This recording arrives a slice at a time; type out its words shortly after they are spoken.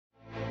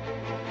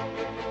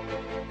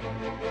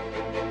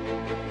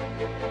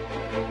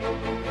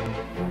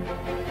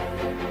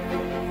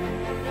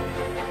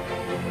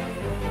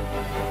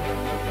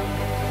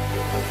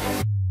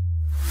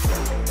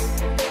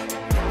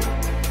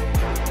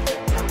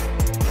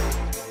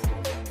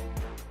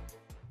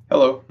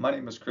my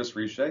name is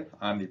Riche.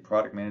 I'm the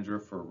product manager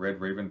for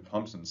RedRaven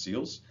Pumps and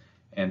Seals,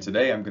 and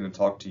today I'm going to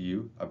talk to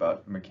you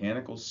about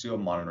mechanical seal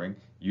monitoring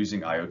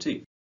using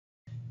IoT.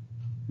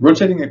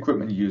 Rotating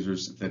equipment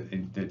users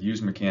that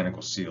use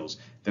mechanical seals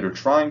that are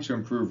trying to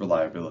improve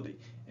reliability,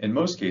 in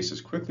most cases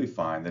quickly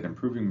find that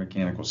improving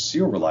mechanical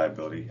seal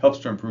reliability helps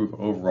to improve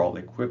overall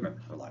equipment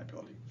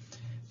reliability.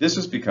 This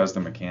is because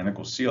the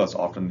mechanical seal is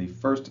often the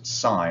first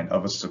sign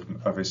of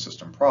a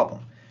system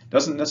problem.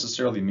 Doesn't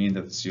necessarily mean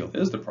that the seal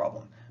is the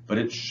problem, but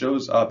it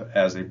shows up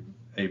as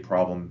a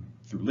problem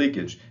through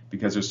leakage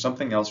because there's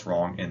something else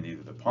wrong in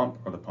either the pump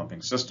or the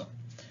pumping system.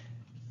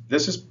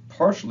 This is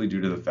partially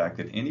due to the fact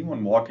that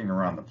anyone walking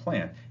around the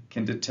plant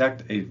can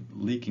detect a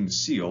leaking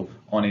seal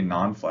on a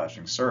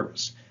non-flashing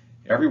surface.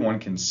 Everyone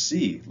can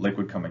see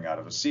liquid coming out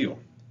of a seal.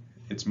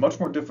 It's much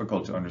more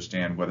difficult to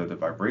understand whether the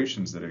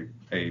vibrations that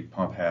a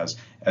pump has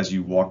as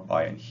you walk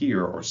by and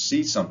hear or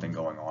see something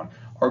going on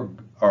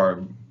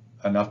are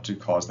enough to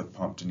cause the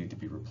pump to need to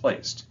be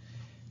replaced.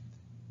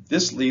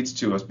 This leads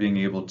to us being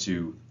able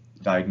to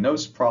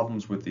diagnose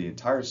problems with the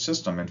entire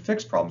system and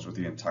fix problems with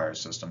the entire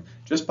system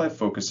just by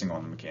focusing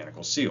on the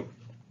mechanical seal.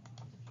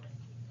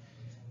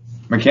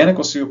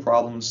 Mechanical seal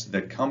problems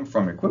that come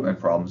from equipment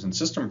problems and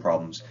system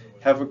problems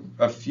have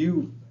a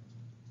few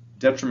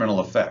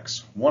detrimental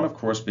effects. One, of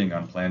course, being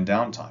unplanned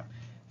downtime.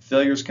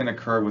 Failures can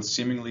occur with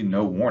seemingly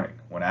no warning,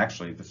 when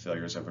actually the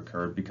failures have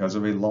occurred because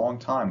of a long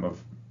time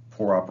of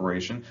poor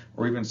operation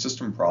or even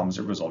system problems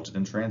that resulted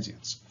in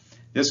transients.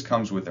 This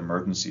comes with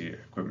emergency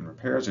equipment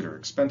repairs that are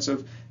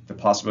expensive, the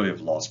possibility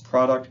of lost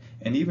product,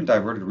 and even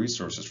diverted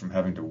resources from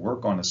having to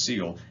work on a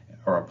seal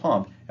or a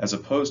pump as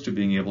opposed to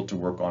being able to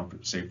work on,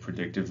 say,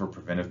 predictive or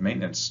preventive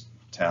maintenance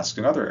tasks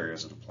in other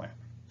areas of the plant.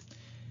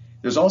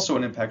 There's also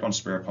an impact on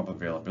spare pump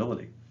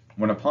availability.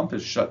 When a pump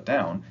is shut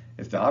down,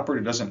 if the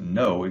operator doesn't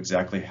know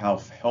exactly how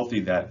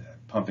healthy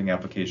that pumping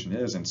application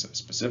is, and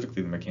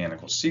specifically the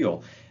mechanical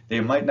seal,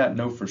 they might not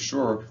know for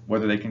sure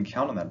whether they can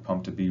count on that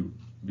pump to be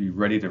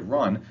ready to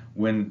run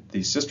when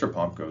the sister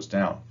pump goes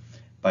down.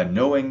 By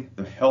knowing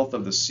the health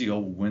of the seal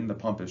when the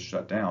pump is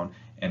shut down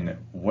and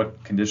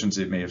what conditions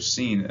it may have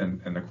seen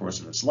in the course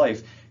of its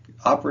life,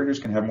 operators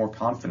can have more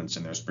confidence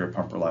in their spare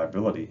pump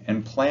reliability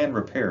and plan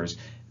repairs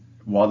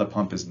while the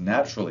pump is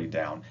naturally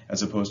down,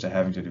 as opposed to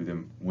having to do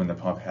them when the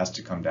pump has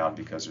to come down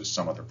because there's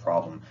some other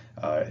problem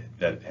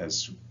that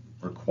has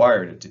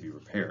required it to be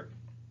repaired.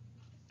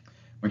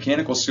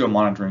 Mechanical seal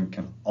monitoring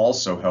can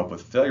also help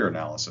with failure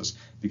analysis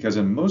because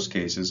in most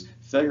cases,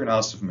 failure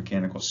analysis of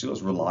mechanical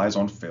seals relies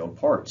on failed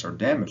parts or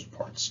damaged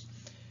parts.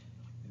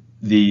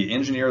 The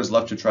engineer is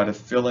left to try to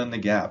fill in the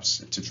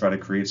gaps, to try to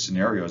create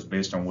scenarios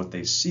based on what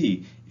they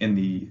see in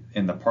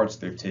the parts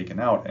they've taken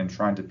out and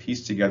trying to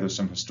piece together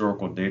some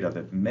historical data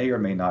that may or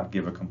may not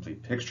give a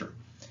complete picture.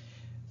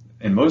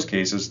 In most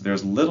cases,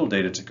 there's little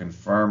data to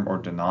confirm or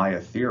deny a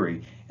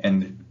theory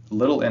and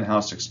little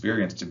in-house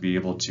experience to be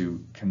able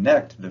to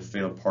connect the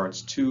failed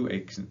parts to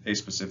a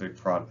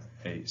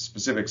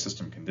specific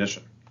system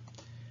condition.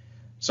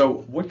 So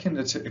what can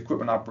the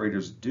equipment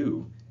operators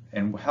do,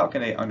 and how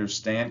can they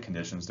understand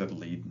conditions that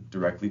lead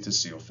directly to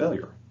seal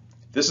failure?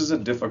 This is a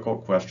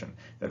difficult question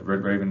that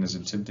RedRaven is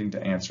attempting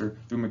to answer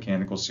through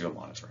mechanical seal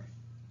monitoring.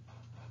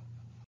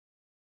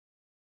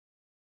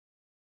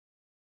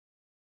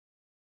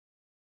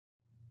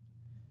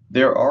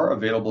 There are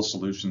available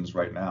solutions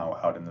right now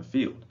out in the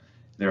field.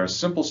 There are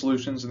simple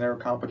solutions and there are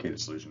complicated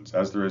solutions,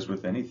 as there is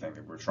with anything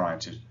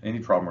that any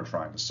problem we're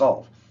trying to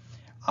solve.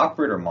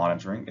 Operator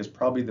monitoring is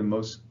probably the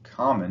most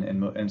common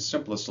and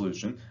simplest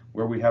solution,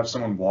 where we have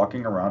someone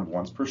walking around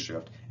once per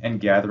shift and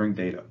gathering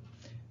data.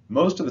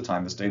 Most of the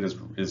time, this data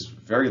is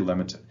very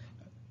limited.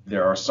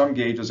 There are some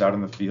gauges out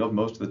in the field,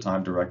 most of the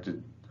time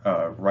directed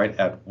right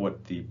at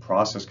what the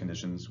process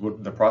conditions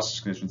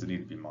that need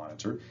to be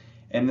monitored.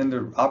 And then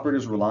the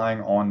operator's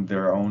relying on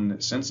their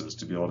own senses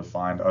to be able to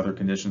find other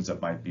conditions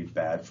that might be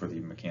bad for the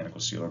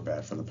mechanical seal or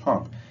bad for the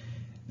pump.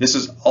 This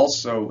is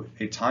also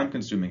a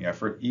time-consuming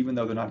effort, even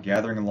though they're not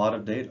gathering a lot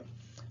of data.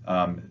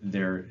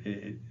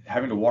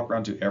 Having to walk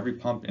around to every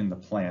pump in the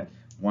plant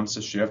once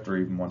a shift or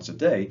even once a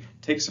day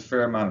takes a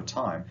fair amount of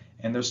time,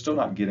 and they're still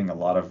not getting a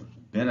lot of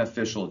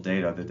beneficial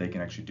data that they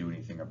can actually do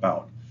anything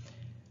about.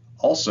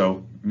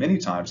 Also, many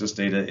times this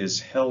data is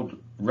held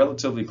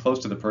relatively close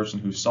to the person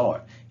who saw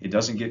it. It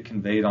doesn't get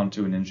conveyed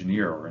onto an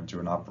engineer or into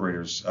an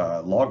operator's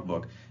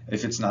logbook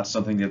if it's not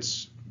something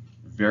that's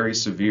very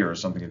severe or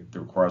something that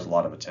requires a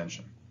lot of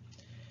attention.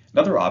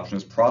 Another option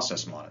is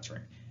process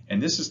monitoring,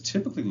 and this is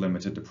typically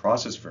limited to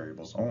process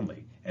variables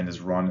only and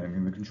is run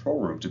in the control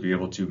room to be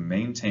able to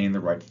maintain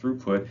the right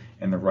throughput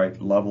and the right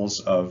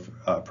levels of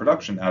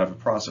production out of a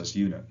process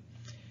unit.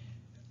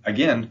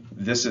 Again,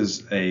 this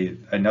is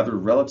another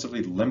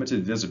relatively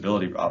limited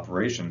visibility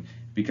operation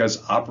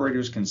because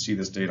operators can see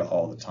this data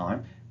all the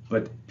time,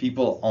 but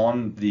people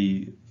on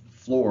the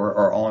floor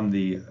or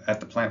at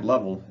the plant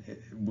level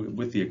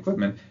with the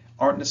equipment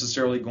aren't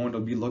necessarily going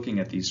to be looking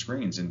at these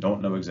screens and don't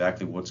know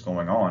exactly what's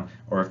going on,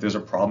 or if there's a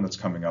problem that's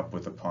coming up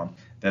with the pump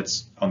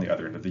that's on the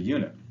other end of the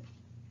unit.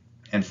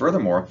 And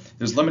furthermore,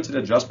 there's limited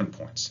adjustment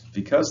points.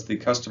 Because the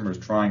customer is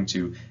trying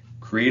to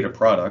create a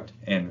product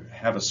and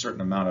have a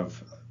certain amount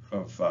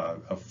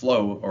of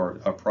flow or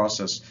a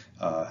process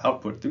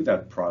output through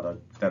that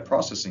product, that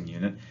processing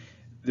unit,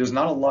 there's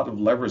not a lot of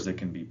levers that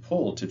can be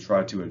pulled to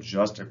try to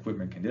adjust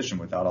equipment condition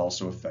without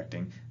also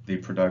affecting the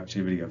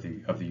productivity of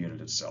the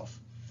unit itself.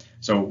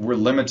 So we're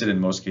limited in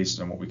most cases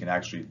on what we can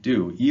actually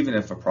do, even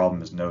if a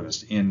problem is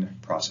noticed in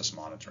process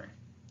monitoring.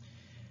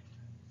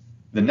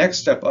 The next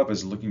step up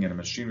is looking at a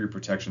machinery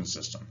protection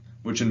system,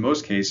 which in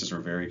most cases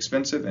are very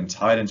expensive and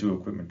tied into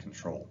equipment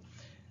control.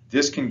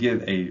 This can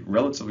give a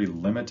relatively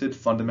limited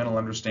fundamental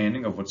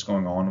understanding of what's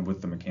going on with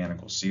the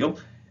mechanical seal,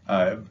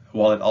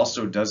 while it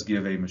also does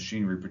give a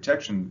machinery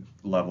protection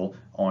level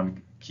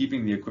on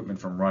keeping the equipment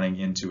from running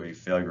into a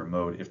failure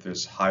mode if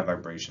there's high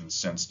vibration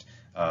sensed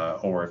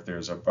or if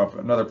there's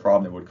another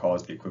problem that would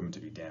cause the equipment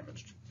to be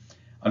damaged.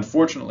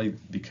 Unfortunately,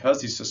 because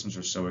these systems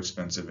are so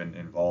expensive and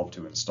involved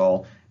to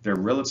install, they're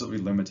relatively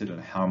limited in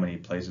how many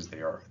places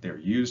they're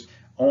used,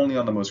 only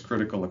on the most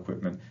critical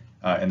equipment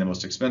and the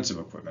most expensive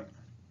equipment.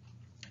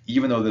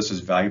 Even though this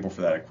is valuable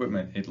for that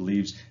equipment, it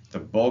leaves the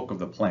bulk of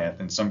the plant,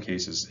 in some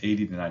cases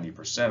 80 to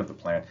 90% of the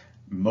plant,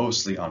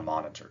 mostly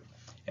unmonitored,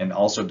 and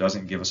also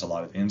doesn't give us a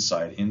lot of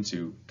insight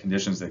into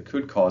conditions that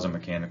could cause a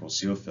mechanical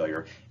seal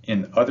failure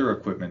in other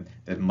equipment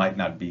that might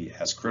not be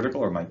as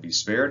critical or might be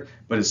spared,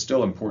 but is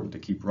still important to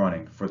keep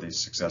running for the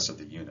success of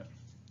the unit.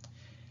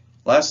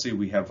 Lastly,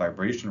 we have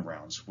vibration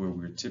rounds, where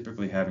we're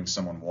typically having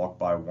someone walk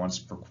by once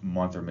per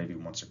month or maybe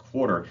once a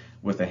quarter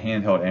with a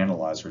handheld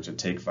analyzer to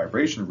take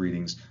vibration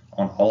readings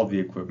on all of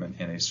the equipment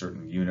in a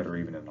certain unit or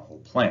even in the whole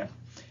plant.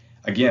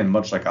 Again,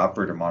 much like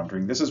operator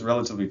monitoring, this is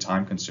relatively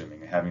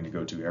time-consuming, having to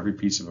go to every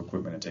piece of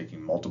equipment and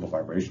taking multiple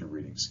vibration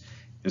readings.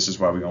 This is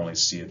why we only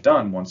see it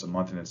done once a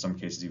month and in some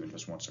cases even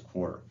just once a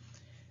quarter.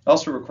 It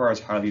also requires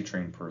highly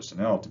trained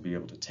personnel to be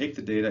able to take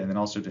the data and then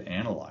also to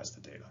analyze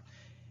the data.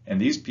 And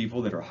these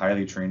people that are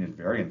highly trained and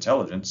very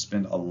intelligent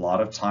spend a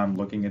lot of time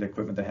looking at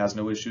equipment that has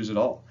no issues at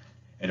all.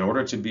 In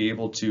order to be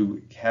able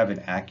to have an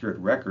accurate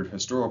record,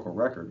 historical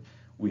record,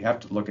 we have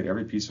to look at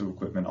every piece of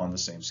equipment on the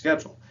same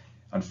schedule.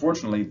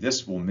 Unfortunately,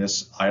 this will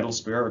miss idle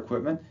spare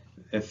equipment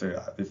if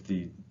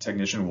the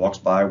technician walks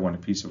by when a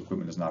piece of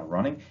equipment is not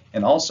running,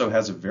 and also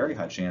has a very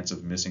high chance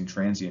of missing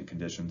transient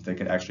conditions that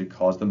could actually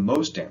cause the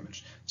most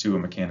damage to a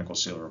mechanical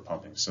sealer or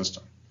pumping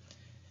system.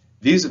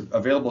 These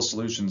available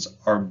solutions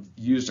are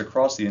used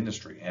across the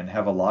industry and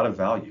have a lot of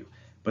value,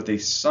 but they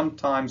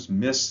sometimes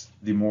miss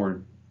the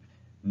more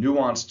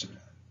nuanced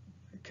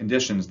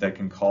conditions that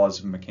can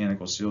cause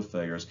mechanical seal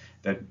failures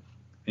that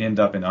end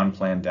up in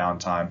unplanned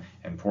downtime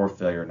and poor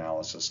failure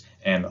analysis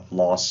and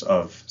loss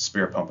of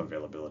spare pump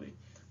availability,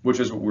 which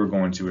is what we're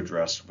going to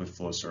address with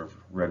Flowserve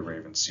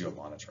RedRaven seal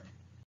monitoring.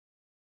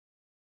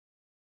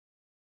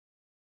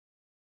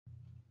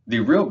 The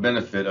real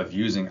benefit of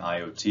using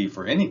IoT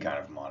for any kind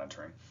of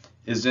monitoring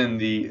is in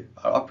the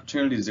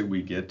opportunities that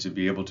we get to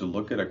be able to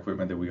look at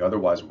equipment that we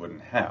otherwise wouldn't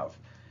have.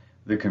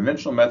 The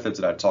conventional methods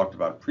that I talked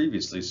about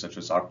previously, such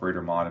as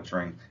operator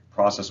monitoring,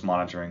 process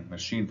monitoring,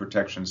 machine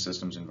protection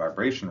systems, and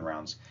vibration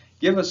rounds,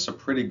 give us a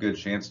pretty good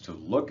chance to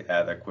look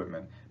at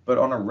equipment, but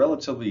on a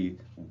relatively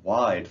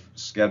wide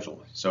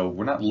schedule. So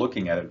we're not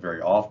looking at it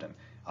very often.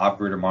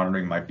 Operator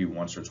monitoring might be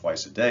once or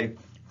twice a day.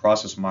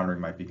 Process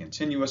monitoring might be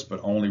continuous, but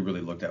only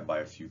really looked at by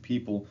a few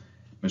people.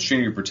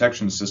 Machinery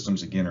protection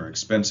systems, again, are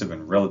expensive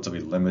and relatively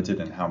limited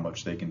in how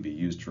much they can be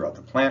used throughout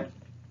the plant.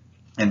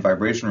 And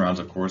vibration rounds,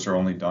 of course, are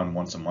only done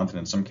once a month and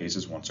in some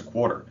cases once a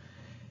quarter.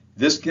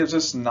 This gives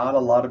us not a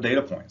lot of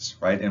data points,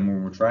 right? And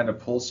when we're trying to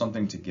pull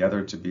something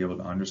together to be able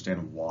to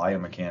understand why a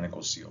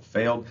mechanical seal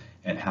failed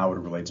and how it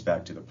relates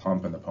back to the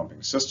pump and the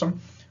pumping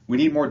system, we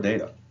need more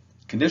data.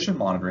 Condition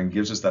monitoring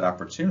gives us that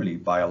opportunity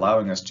by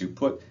allowing us to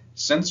put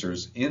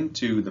sensors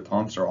into the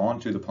pumps or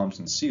onto the pumps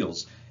and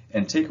seals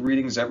and take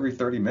readings every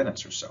 30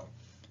 minutes or so.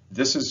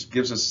 This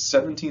gives us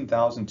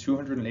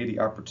 17,280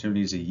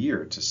 opportunities a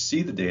year to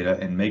see the data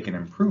and make an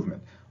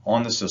improvement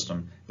on the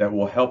system that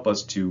will help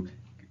us to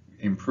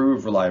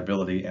improve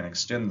reliability and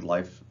extend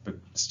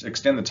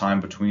the time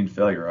between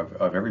failure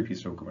of every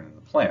piece of equipment in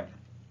the plant.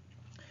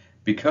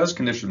 Because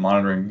condition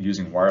monitoring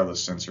using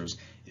wireless sensors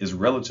is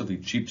relatively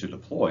cheap to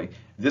deploy,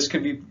 this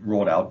can be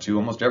rolled out to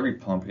almost every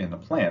pump in the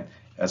plant,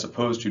 as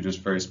opposed to just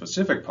very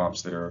specific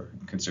pumps that are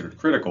considered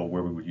critical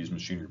where we would use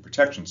machinery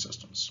protection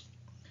systems.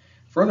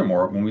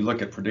 Furthermore, when we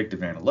look at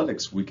predictive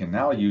analytics, we can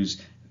now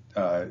use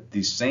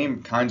these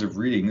same kinds of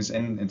readings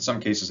and in some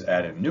cases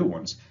add in new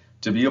ones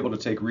to be able to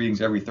take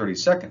readings every 30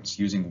 seconds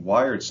using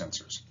wired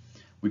sensors.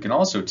 We can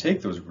also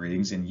take those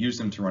readings and use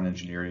them to run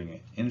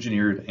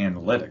engineered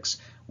analytics,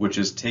 which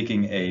is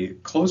taking a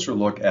closer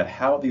look at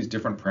how these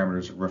different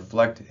parameters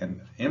reflect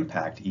and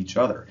impact each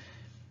other.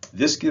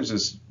 This gives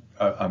us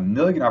a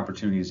million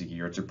opportunities a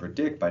year to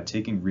predict by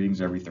taking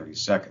readings every 30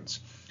 seconds.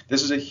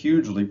 This is a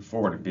huge leap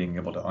forward in being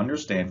able to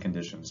understand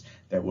conditions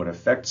that would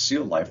affect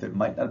seal life that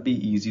might not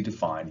be easy to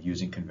find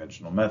using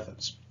conventional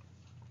methods.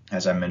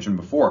 As I mentioned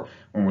before,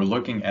 when we're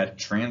looking at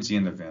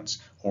transient events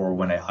or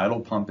when an idle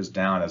pump is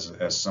down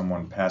as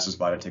someone passes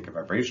by to take a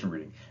vibration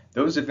reading,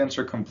 those events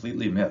are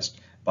completely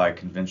missed by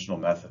conventional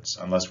methods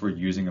unless we're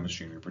using a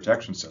machinery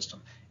protection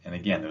system. And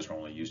again, those are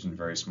only used in a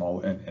very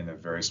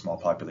small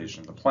population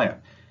of the plant.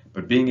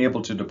 But being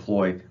able to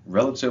deploy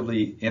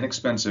relatively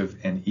inexpensive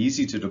and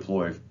easy to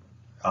deploy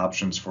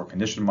options for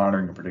condition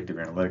monitoring and predictive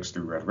analytics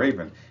through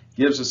RedRaven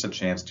gives us a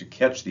chance to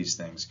catch these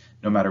things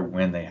no matter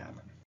when they happen.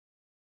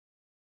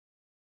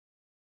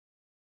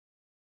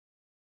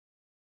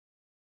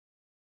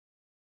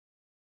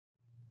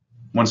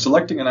 When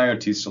selecting an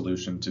IoT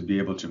solution to be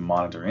able to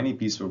monitor any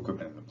piece of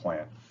equipment in the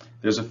plant,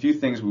 there's a few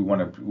things we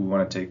want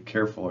to take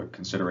careful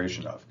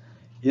consideration of.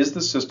 Is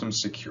the system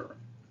secure?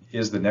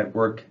 Is the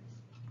network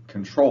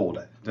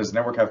controlled? Does the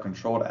network have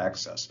controlled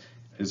access?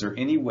 Is there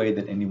any way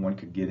that anyone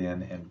could get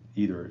in and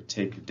either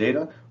take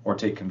data or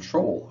take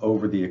control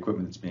over the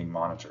equipment that's being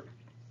monitored?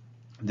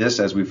 This,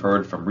 as we've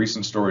heard from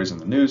recent stories in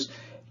the news,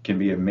 can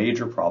be a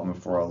major problem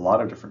for a lot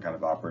of different kind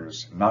of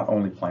operators, not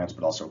only plants,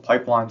 but also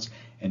pipelines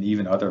and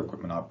even other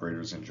equipment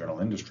operators in general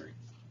industry.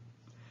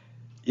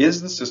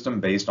 Is the system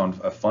based on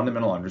a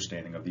fundamental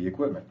understanding of the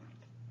equipment?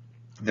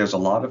 There's a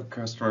lot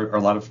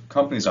of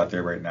companies out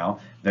there right now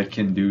that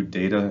can do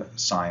data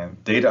science,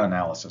 data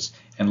analysis,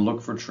 and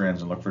look for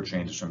trends and look for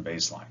changes from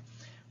baseline.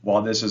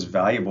 While this is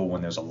valuable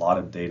when there's a lot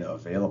of data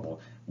available,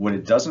 what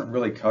it doesn't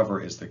really cover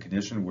is the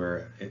condition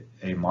where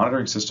a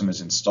monitoring system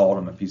is installed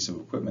on a piece of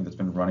equipment that's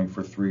been running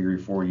for 3 or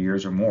 4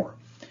 years or more.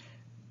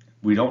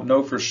 We don't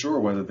know for sure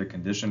whether the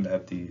condition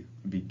at the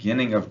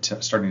beginning of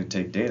starting to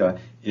take data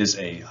is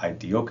an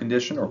ideal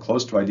condition or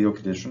close to ideal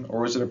condition,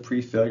 or is it a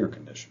pre-failure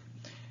condition.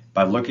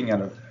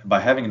 By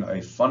having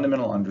a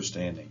fundamental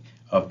understanding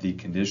of the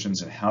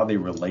conditions and how they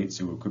relate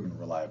to equipment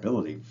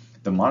reliability,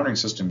 the monitoring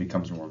system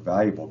becomes more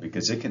valuable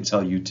because it can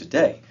tell you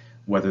today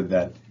whether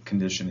that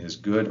condition is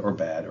good or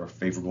bad or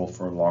favorable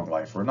for a long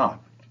life or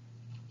not.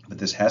 But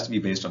this has to be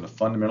based on a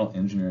fundamental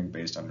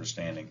engineering-based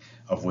understanding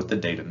of what the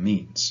data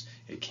means.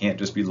 It can't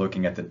just be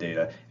looking at the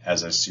data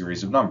as a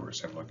series of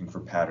numbers and looking for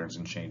patterns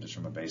and changes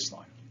from a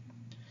baseline.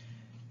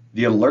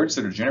 The alerts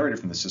that are generated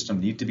from the system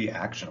need to be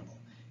actionable.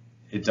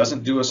 It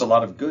doesn't do us a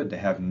lot of good to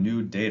have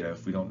new data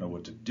if we don't know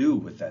what to do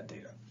with that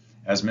data.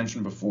 As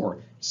mentioned before,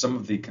 some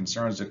of the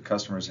concerns that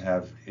customers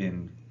have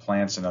in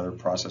plants and other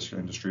process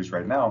industries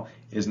right now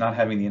is not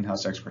having the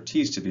in-house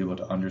expertise to be able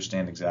to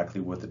understand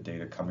exactly what the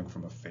data coming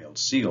from a failed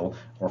seal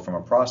or from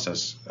a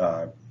process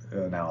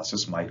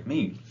analysis might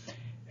mean.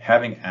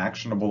 Having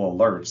actionable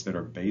alerts that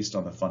are based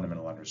on the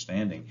fundamental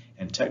understanding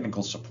and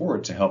technical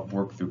support to help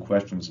work through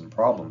questions and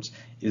problems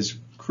is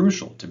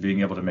crucial to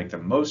being able to make the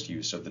most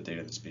use of the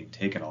data that's being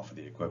taken off of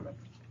the equipment.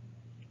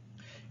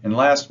 And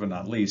last but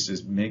not least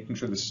is making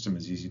sure the system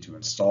is easy to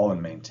install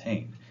and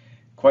maintain.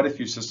 Quite a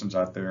few systems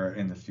out there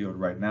in the field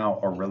right now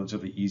are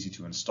relatively easy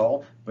to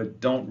install,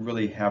 but don't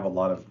really have a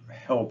lot of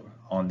help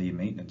on the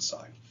maintenance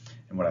side.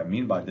 And what I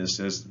mean by this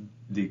is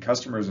the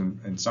customers,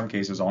 in some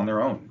cases, on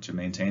their own to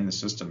maintain the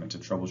system and to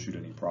troubleshoot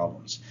any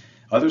problems.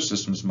 Other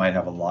systems might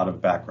have a lot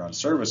of background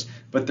service,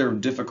 but they're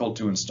difficult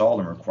to install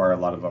and require a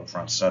lot of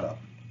upfront setup.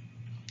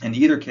 In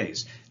either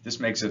case, this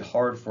makes it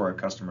hard for a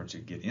customer to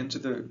get into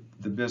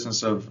the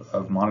business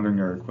of monitoring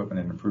their equipment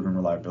and improving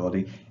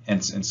reliability, and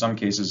in some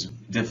cases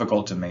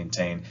difficult to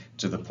maintain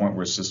to the point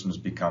where systems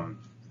become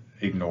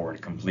ignored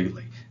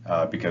completely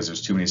because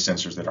there's too many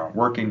sensors that aren't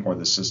working or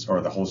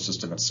the whole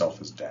system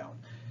itself is down.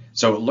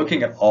 So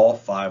looking at all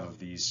 5 of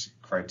these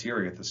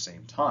criteria at the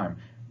same time,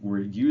 we're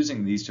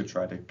using these to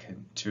try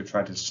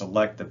to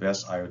select the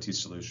best IoT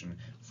solution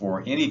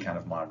for any kind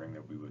of monitoring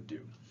that we would do.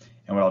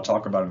 And what I'll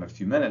talk about in a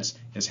few minutes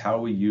is how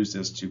we use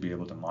this to be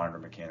able to monitor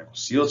mechanical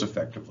seals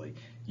effectively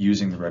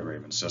using the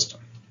RedRaven system.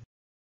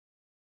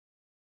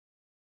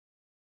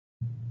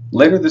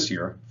 Later this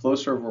year,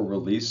 Flowserve will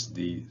release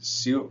the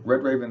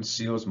RedRaven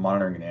Seals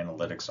Monitoring and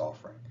Analytics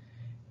offering.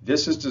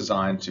 This is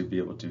designed to be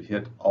able to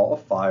hit all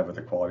 5 of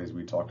the qualities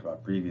we talked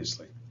about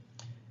previously.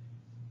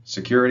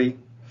 Security,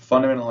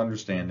 fundamental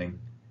understanding,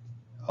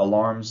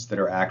 alarms that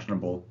are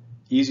actionable,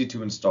 easy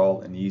to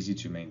install, and easy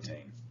to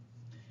maintain.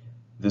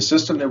 The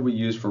system that we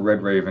use for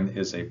RedRaven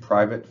is a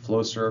private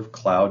Flowserve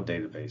cloud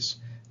database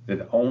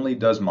that only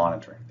does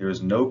monitoring. There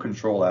is no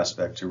control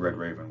aspect to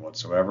RedRaven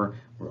whatsoever.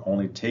 We're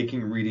only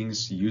taking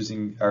readings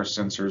using our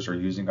sensors or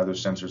using other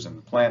sensors in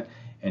the plant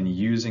and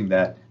using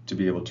that to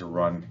be able to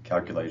run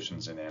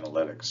calculations and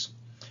analytics.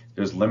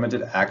 There's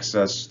limited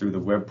access through the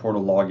web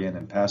portal login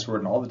and password,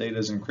 and all the data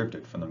is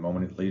encrypted from the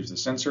moment it leaves the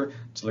sensor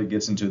until it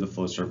gets into the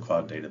Flowserve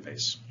cloud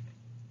database.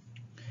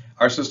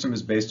 Our system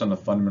is based on the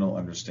fundamental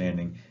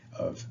understanding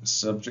of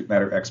subject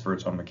matter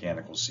experts on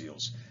mechanical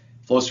seals.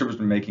 Flowserve has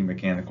been making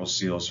mechanical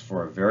seals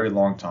for a very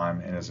long time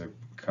and is a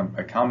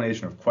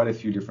combination of quite a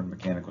few different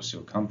mechanical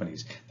seal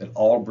companies that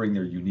all bring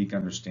their unique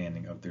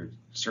understanding of their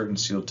certain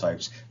seal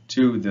types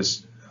to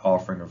this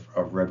offering of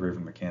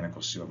RedRaven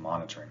mechanical seal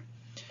monitoring.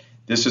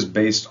 This is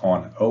based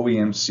on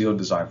OEM seal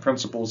design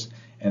principles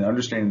and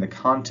understanding the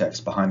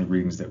context behind the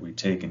readings that we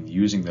take and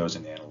using those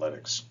in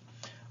analytics.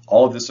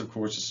 All of this, of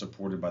course, is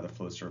supported by the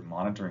Flowserve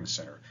Monitoring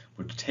Center,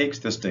 which takes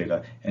this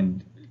data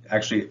and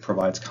actually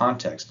provides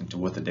context into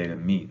what the data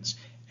means.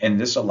 And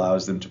this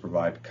allows them to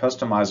provide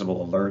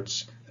customizable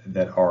alerts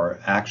that are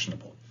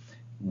actionable.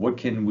 What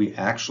can we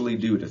actually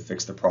do to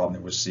fix the problem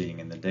that we're seeing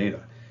in the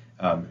data?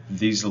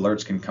 These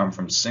alerts can come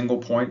from single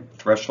point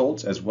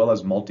thresholds as well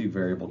as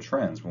multivariable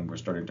trends when we're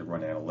starting to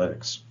run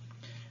analytics.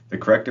 The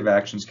corrective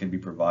actions can be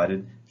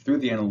provided through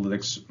the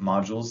analytics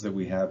modules that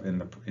we have in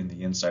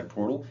the Insight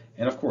portal,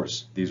 and of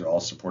course, these are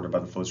all supported by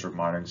the Flowserve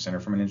Monitoring Center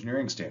from an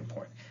engineering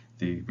standpoint.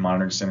 The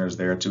Monitoring Center is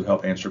there to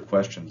help answer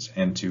questions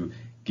and to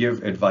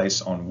give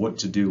advice on what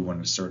to do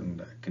when a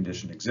certain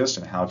condition exists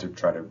and how to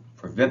try to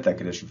prevent that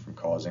condition from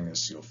causing a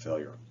seal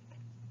failure.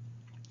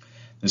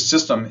 The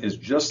system is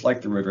just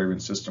like the RedRaven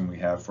system we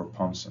have for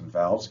pumps and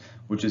valves,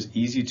 which is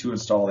easy to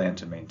install and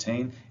to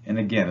maintain, and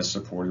again is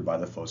supported by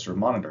the Flowserve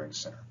Monitoring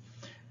Center.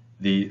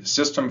 The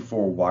system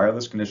for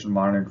wireless condition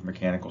monitoring for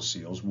mechanical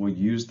seals will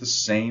use the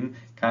same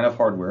kind of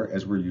hardware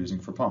as we're using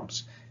for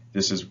pumps.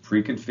 This is a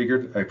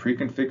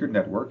pre-configured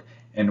network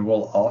and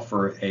will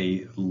offer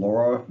a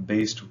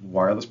LoRa-based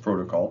wireless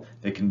protocol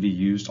that can be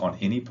used on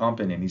any pump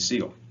and any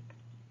seal.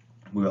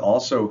 We'll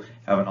also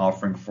have an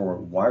offering for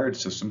wired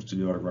systems to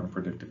be able to run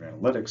predictive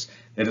analytics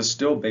that is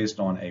still based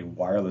on a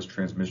wireless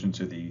transmission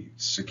to the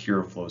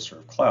secure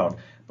Flowserve cloud,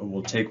 but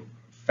will take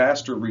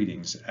faster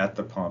readings at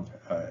the pump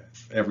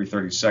every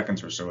 30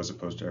 seconds or so as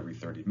opposed to every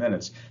 30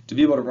 minutes to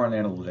be able to run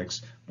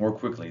analytics more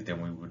quickly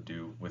than we would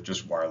do with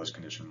just wireless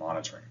condition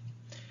monitoring.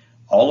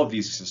 All of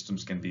these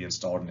systems can be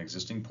installed in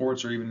existing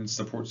ports or even in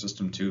support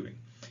system tubing.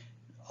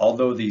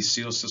 Although the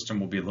seal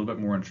system will be a little bit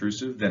more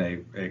intrusive than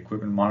an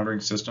equipment monitoring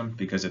system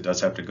because it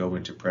does have to go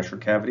into pressure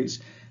cavities,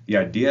 the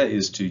idea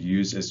is to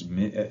use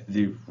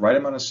the right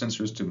amount of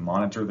sensors to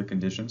monitor the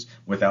conditions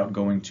without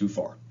going too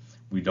far.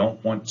 We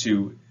don't want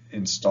to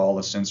install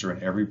a sensor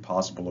in every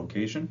possible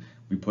location.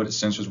 We put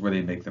sensors where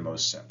they make the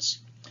most sense.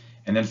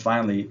 And then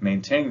finally,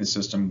 maintaining the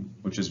system,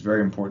 which is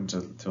very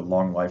important to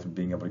long life and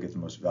being able to get the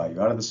most value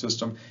out of the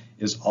system,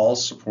 is all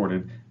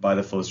supported by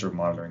the Flowserve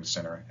Monitoring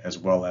Center, as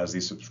well as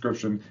the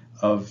subscription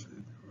to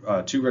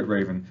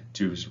RedRaven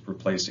to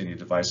replace any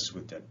devices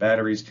with dead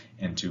batteries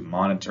and to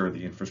monitor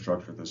the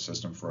infrastructure of the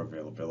system for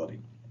availability.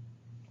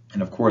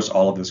 And of course,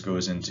 all of this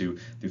goes into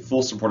the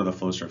full support of the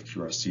Flowserve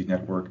QRC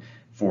network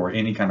for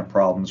any kind of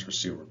problems or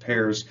seal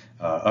repairs,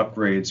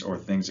 upgrades, or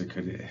things that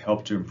could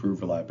help to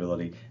improve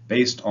reliability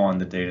based on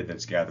the data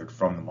that's gathered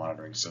from the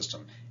monitoring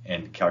system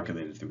and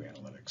calculated through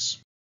analytics.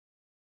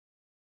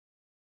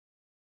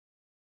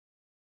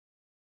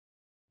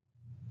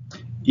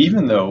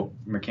 Even though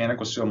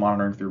mechanical seal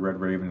monitoring through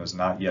RedRaven is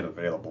not yet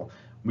available,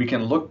 we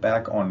can look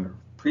back on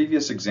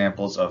previous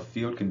examples of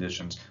field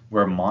conditions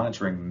where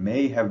monitoring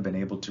may have been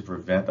able to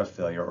prevent a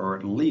failure or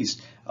at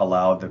least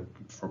allow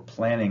for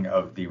planning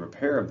of the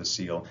repair of the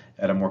seal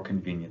at a more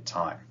convenient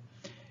time.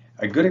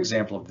 A good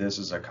example of this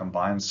is a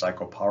combined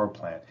cycle power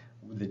plant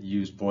that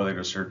used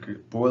boiler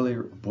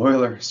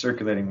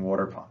circulating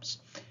water pumps.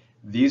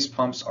 These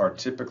pumps are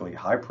typically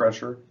high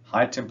pressure,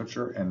 high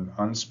temperature, and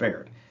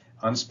unspared.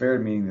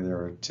 Unspared meaning that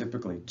there are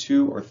typically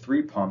 2 or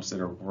 3 pumps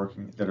that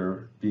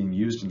are being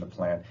used in the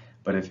plant,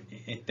 but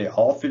if they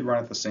all 3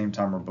 run at the same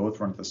time or both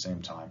run at the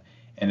same time,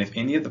 and if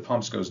any of the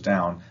pumps goes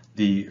down,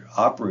 the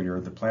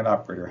plant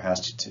operator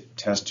has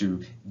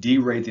to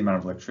derate the amount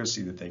of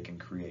electricity that they can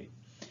create.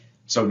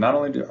 So not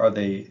only are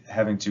they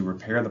having to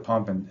repair the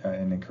pump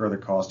and incur the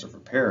cost of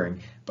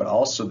repairing, but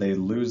also they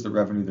lose the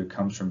revenue that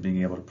comes from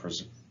being able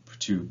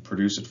to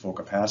produce at full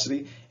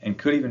capacity, and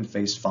could even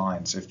face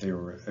fines if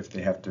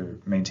they have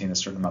to maintain a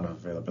certain amount of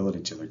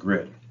availability to the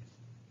grid.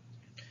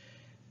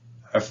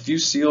 A few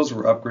seals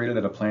were upgraded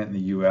at a plant in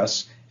the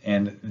U.S.,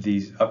 and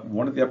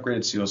one of the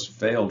upgraded seals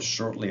failed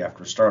shortly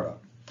after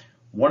startup.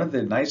 One of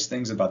the nice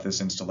things about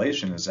this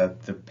installation is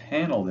that the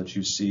panel that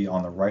you see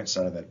on the right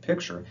side of that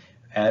picture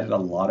added a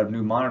lot of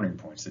new monitoring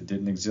points that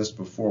didn't exist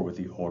before with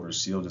the older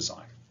seal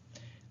design.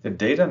 The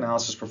data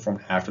analysis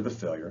performed after the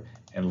failure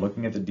and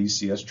looking at the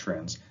DCS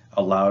trends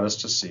allowed us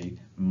to see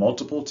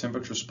multiple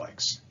temperature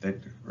spikes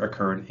that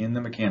occurred in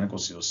the mechanical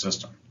seal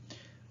system.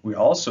 We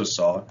also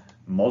saw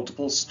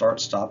multiple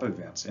start-stop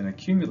events and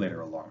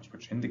accumulator alarms,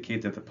 which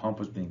indicate that the pump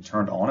was being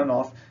turned on and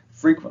off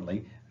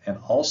frequently, and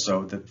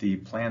also that the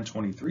Plan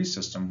 23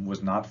 system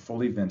was not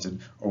fully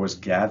vented or was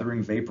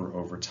gathering vapor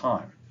over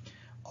time.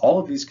 All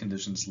of these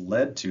conditions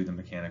led to the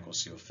mechanical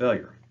seal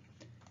failure.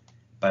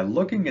 By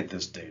looking at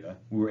this data,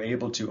 we were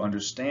able to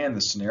understand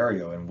the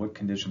scenario and what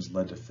conditions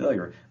led to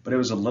failure, but it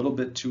was a little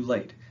bit too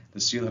late.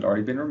 The seal had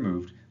already been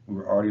removed. We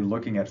were already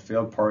looking at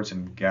failed parts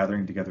and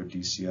gathering together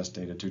DCS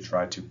data to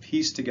try to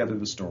piece together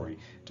the story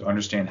to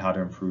understand how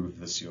to improve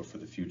the seal for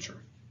the future.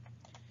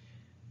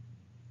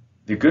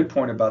 The good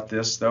point about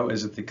this, though,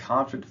 is that the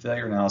conflict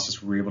failure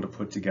analysis we were able to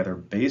put together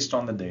based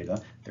on the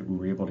data that we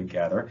were able to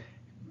gather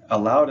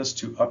allowed us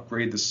to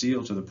upgrade the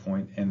seal to the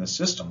point, and the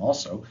system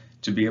also,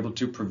 to be able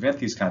to prevent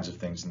these kinds of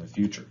things in the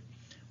future,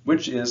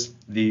 which is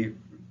the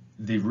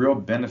real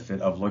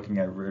benefit of looking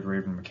at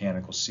RedRaven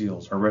mechanical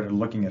seals, or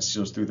looking at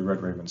seals through the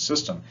RedRaven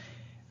system.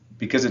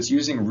 because it's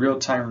using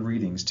real-time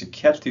readings to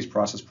catch these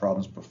process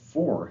problems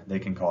before they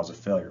can cause a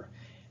failure.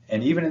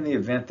 And even in the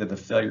event that the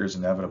failure is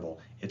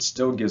inevitable, it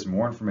still gives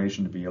more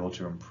information to be able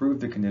to improve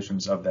the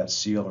conditions of that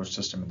seal or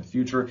system in the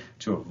future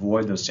to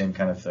avoid those same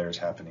kind of failures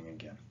happening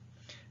again.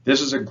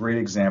 This is a great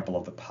example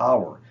of the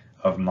power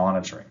of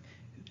monitoring.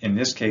 In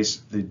this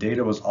case, the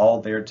data was all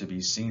there to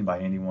be seen by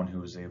anyone who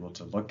was able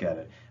to look at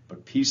it,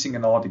 but piecing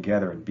it all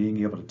together and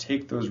being able to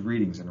take those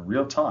readings in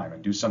real time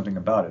and do something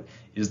about it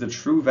is the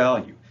true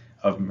value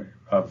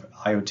of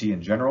IoT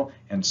in general,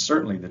 and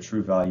certainly the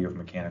true value of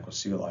mechanical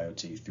seal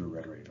IoT through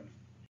RedRaven.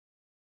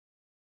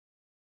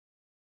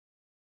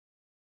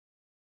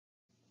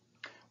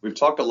 We've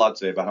talked a lot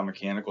today about how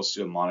mechanical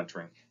seal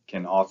monitoring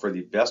can offer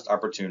the best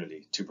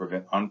opportunity to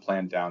prevent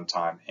unplanned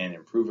downtime and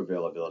improve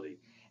availability,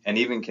 and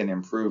even can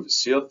improve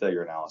seal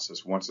failure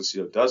analysis once the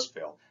seal does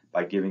fail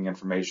by giving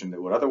information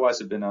that would otherwise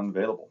have been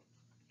unavailable.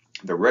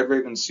 The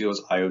RedRaven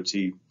Seals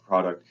IoT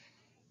product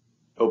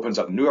opens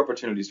up new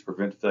opportunities to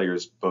prevent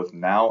failures both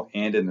now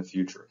and in the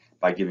future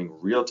by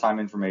giving real-time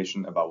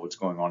information about what's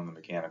going on in the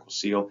mechanical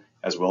seal,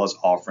 as well as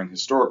offering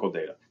historical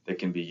data that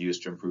can be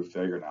used to improve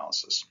failure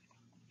analysis.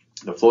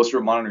 The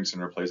Flowserve Monitoring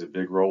Center plays a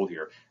big role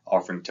here,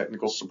 offering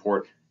technical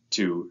support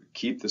to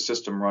keep the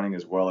system running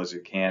as well as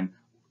it can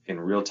in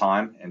real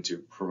time and to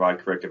provide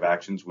corrective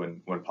actions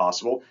when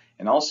possible,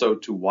 and also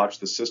to watch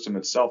the system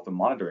itself, the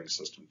monitoring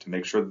system, to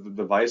make sure that the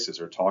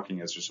devices are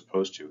talking as they're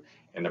supposed to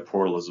and the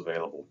portal is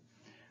available.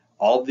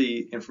 All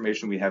the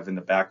information we have in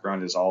the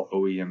background is all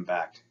OEM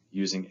backed,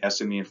 using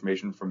SME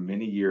information from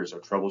many years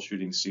of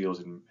troubleshooting seals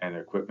and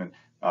equipment,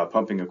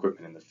 pumping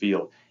equipment in the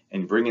field,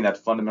 and bringing that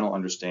fundamental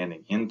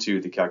understanding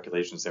into the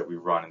calculations that we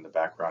run in the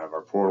background of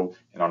our portal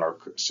and on our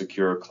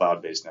secure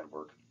cloud-based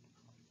network.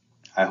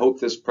 I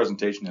hope this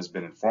presentation has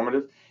been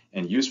informative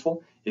and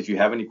useful. If you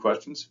have any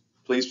questions,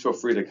 please feel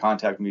free to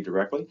contact me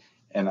directly,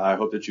 and I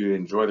hope that you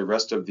enjoy the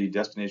rest of the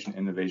Destination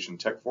Innovation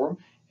Tech Forum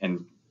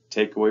and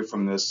take away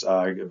from this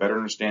a better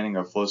understanding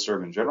of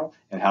Flowserve in general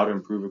and how to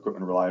improve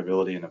equipment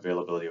reliability and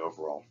availability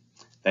overall.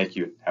 Thank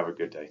you. Have a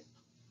good day.